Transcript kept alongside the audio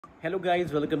Hello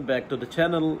guys, welcome back to the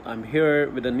channel. I'm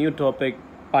here with a new topic,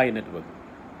 Pi Network.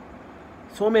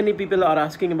 So many people are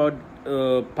asking about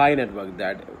Pi Network,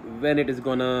 that when it is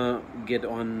gonna get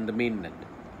on the mainnet.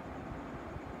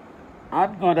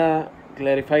 I'm gonna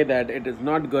clarify that it is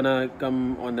not gonna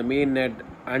come on the mainnet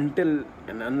until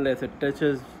and unless it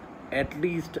touches at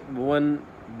least 1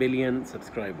 billion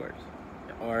subscribers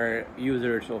or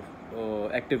users of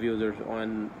active users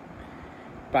on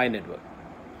Pi Network.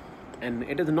 And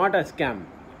it is not a scam.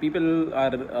 People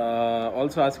are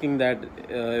also asking that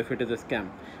if it is a scam,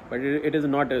 but it is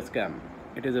not a scam.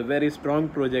 It is a very strong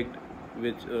project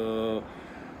which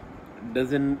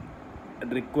doesn't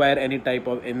require any type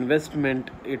of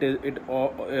investment.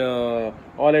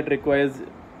 All it requires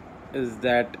is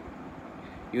that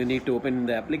you need to open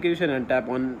the application and tap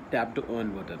to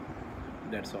earn button.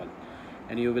 That's all,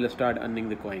 and you will start earning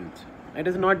the coins. It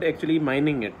is not actually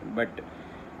mining it, but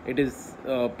it is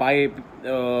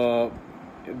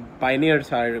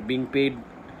pioneers are being paid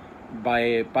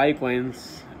by Pi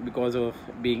coins because of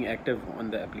being active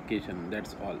on the application.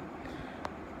 That's all.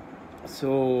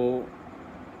 So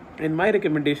in my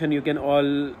recommendation, you can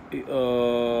all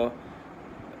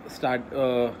start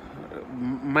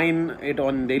mine it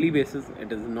on daily basis.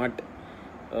 It is not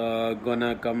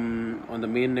gonna come on the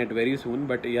mainnet very soon,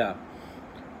 but yeah,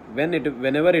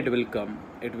 whenever it will come,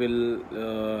 it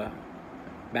will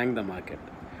bang the market.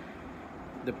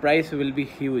 The price will be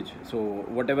huge, so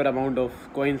whatever amount of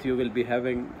coins you will be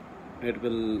having, it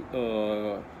will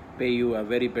pay you a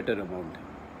very better amount.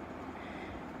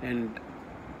 And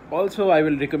also I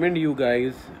will recommend you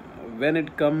guys, when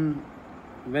it come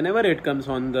whenever it comes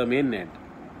on the mainnet,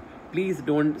 please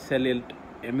don't sell it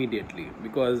immediately,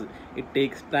 because it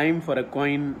takes time for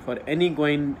any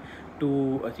coin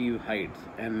to achieve heights.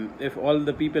 And if all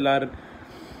the people are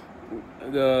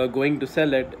going to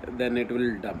sell it, then it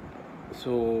will dump.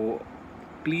 So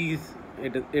please,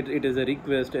 it is a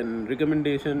request and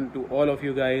recommendation to all of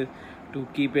you guys to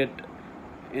keep it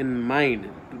in mind,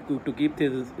 to keep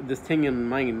this thing in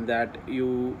mind, that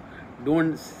you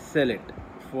don't sell it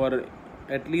for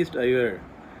at least a year.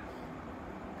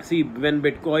 See, when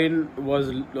Bitcoin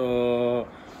was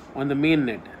on the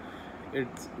mainnet,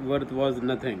 its worth was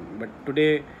nothing, but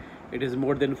today it is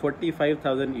more than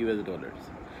 45,000 US dollars.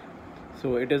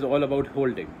 So it is all about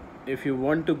holding. If you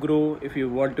want to grow, if you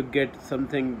want to get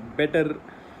something better,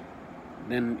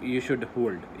 then you should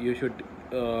hold. You should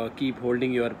keep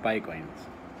holding your Pi coins.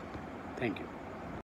 Thank you.